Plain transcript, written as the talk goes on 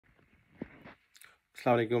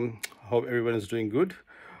Assalamu alaikum. Hope everyone is doing good.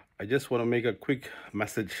 I just want to make a quick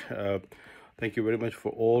message. Thank you very much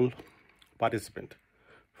for all participants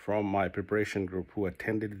from my preparation group who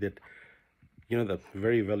attended that, the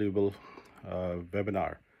very valuable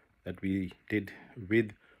webinar that we did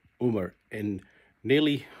with Umar, and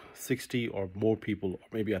nearly 60 or more people, or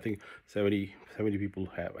maybe I think 70 people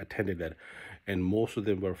have attended that, and most of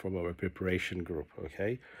them were from our preparation group.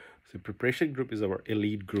 Okay, so preparation group is our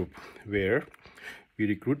elite group where we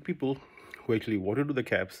recruit people who actually want to do the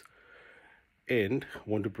KAPs and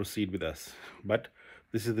want to proceed with us. But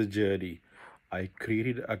this is the journey. I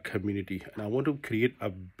created a community, and I want to create a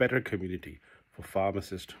better community for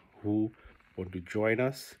pharmacists who want to join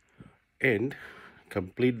us and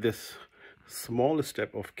complete this small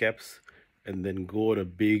step of KAPs and then go on a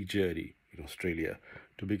big journey in Australia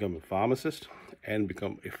to become a pharmacist and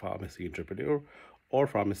become a pharmacy entrepreneur or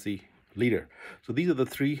pharmacy leader. So these are the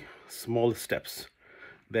three small steps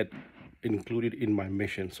that included in my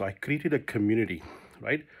mission. So I created a community,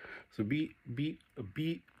 right? So be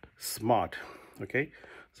smart, okay?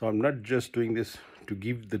 So I'm not just doing this to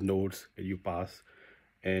give the notes and you pass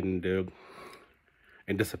and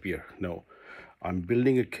disappear. No, I'm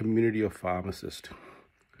building a community of pharmacists.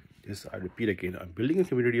 Yes, I repeat again, I'm building a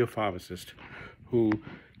community of pharmacists who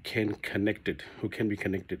can be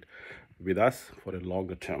connected with us for a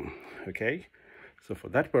longer term. Okay, so for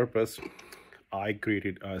that purpose, I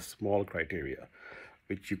created a small criteria,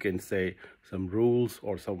 which you can say some rules,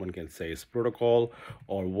 or someone can say it's protocol,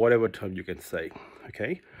 or whatever term you can say.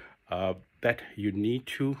 Okay, that you need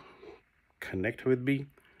to connect with me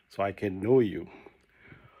so I can know you.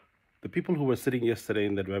 The people who were sitting yesterday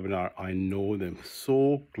in that webinar, I know them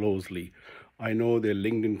so closely. I know their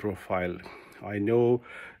LinkedIn profile. I know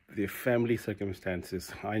their family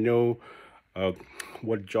circumstances. I know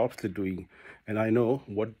what jobs they're doing, and I know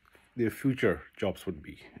what their future jobs would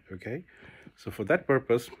be. Okay, so for that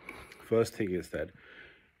purpose, first thing is that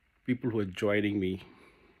people who are joining me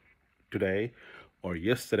today or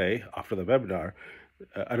yesterday after the webinar,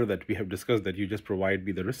 I know that we have discussed that you just provide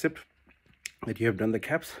me the receipt that you have done the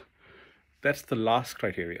KAPs. That's the last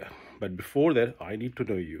criteria, but before that I need to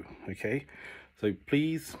know you. Okay, so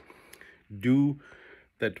please do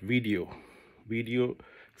that video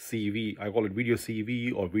CV. I call it video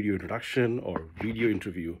CV or video introduction or video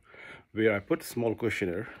interview, where I put small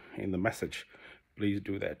questionnaire in the message. Please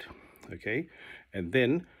do that. Okay, and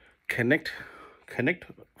then connect,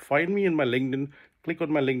 find me in my LinkedIn, click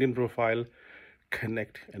on my LinkedIn profile,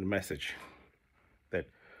 connect and message that,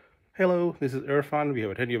 hello, this is Irfan, we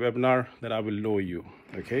have attended your webinar. Then I will know you.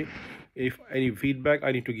 Okay, if any feedback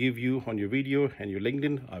I need to give you on your video and your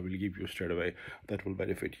LinkedIn, I will give you straight away. That will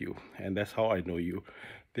benefit you, and that's how I know you.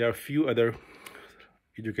 There are a few other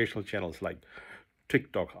educational channels like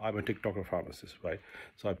TikTok. I'm a TikToker pharmacist, right?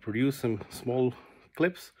 So I produce some small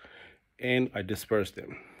clips and I disperse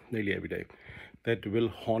them nearly every day. That will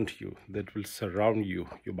haunt you, that will surround you,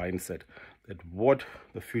 your mindset, that what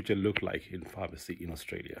the future look like in pharmacy in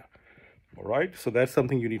Australia. All right, so that's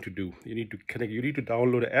something you need to do. You need to connect, you need to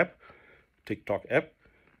download an app, TikTok app,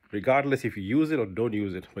 regardless if you use it or don't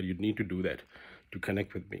use it, but you need to do that to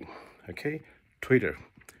connect with me. Okay, Twitter,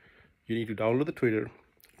 you need to download the Twitter,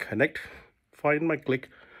 connect, find my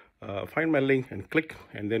link and click,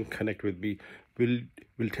 and then connect with me.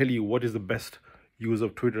 We'll tell you what is the best use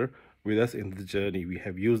of Twitter with us in the journey. We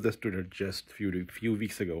have used this Twitter just few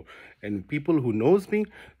weeks ago, and people who knows me,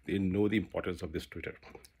 they know the importance of this Twitter.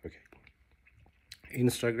 Okay,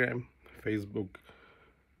 Instagram, Facebook,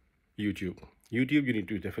 YouTube, you need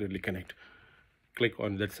to definitely connect. Click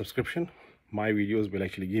on that subscription. My videos will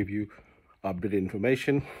actually give you updated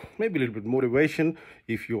information, maybe a little bit motivation.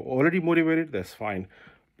 If you're already motivated, that's fine,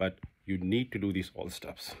 but you need to do these all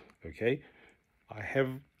steps. Okay, I have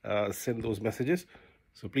sent those messages,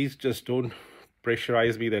 so please just don't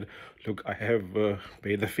pressurize me that, look, I have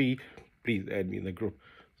paid the fee, please add me in the group.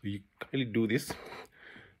 So you kindly do this.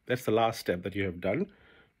 That's the last step that you have done.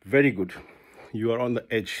 Very good. You are on the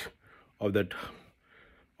edge of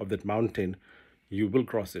that mountain. You will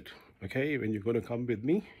cross it. Okay, when you're going to come with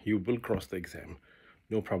me, you will cross the exam.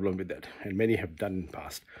 No problem with that, and many have done in the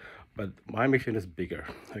past, but my mission is bigger.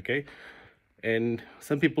 Okay, and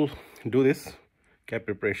some people do this KAP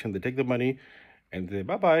preparation, they take the money and they say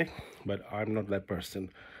bye-bye, but I'm not that person.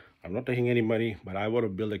 I'm not taking any money, but I want to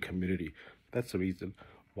build a community. That's the reason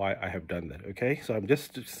why I have done that. Okay, so I'm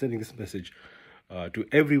just sending this message to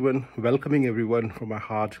everyone, welcoming everyone from my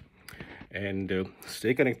heart, and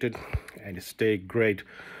stay connected and stay great,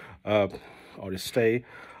 or stay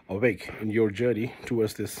awake in your journey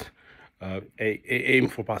towards this aim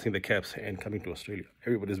for passing the KAPs and coming to Australia.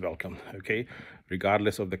 Everybody's welcome, okay,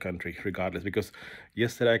 regardless of the country, regardless. Because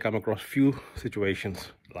yesterday I come across few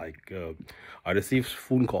situations like I received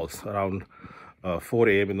phone calls around 4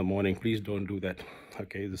 a.m. in the morning. Please don't do that,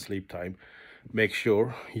 okay, the sleep time. Make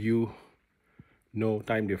sure you know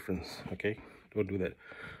time difference, okay, don't do that.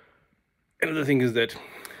 Another thing is that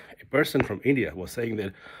a person from India was saying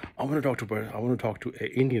that I want to talk to an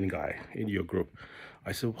Indian guy in your group.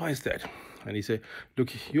 I said, why is that? And he said,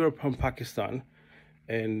 look, you're from Pakistan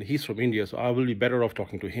and he's from India, so I will be better off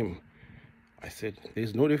talking to him. I said,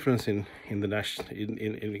 there's no difference in the national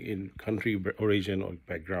in country origin or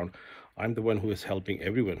background. I'm the one who is helping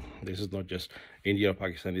everyone. This is not just India or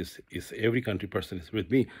Pakistan, is every country person is with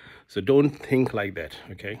me. So don't think like that,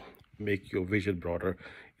 okay? Make your vision broader.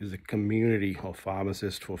 Is a community of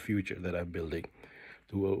pharmacists for future that I'm building,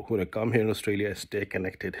 who are going to come here in Australia, stay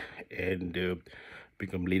connected, and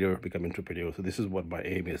become leader, become entrepreneur. So this is what my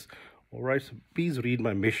aim is. All right, so please read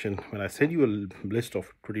my mission. When I send you a list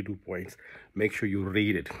of 22 points, make sure you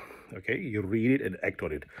read it, okay? You read it and act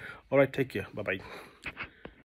on it. All right, take care. Bye-bye.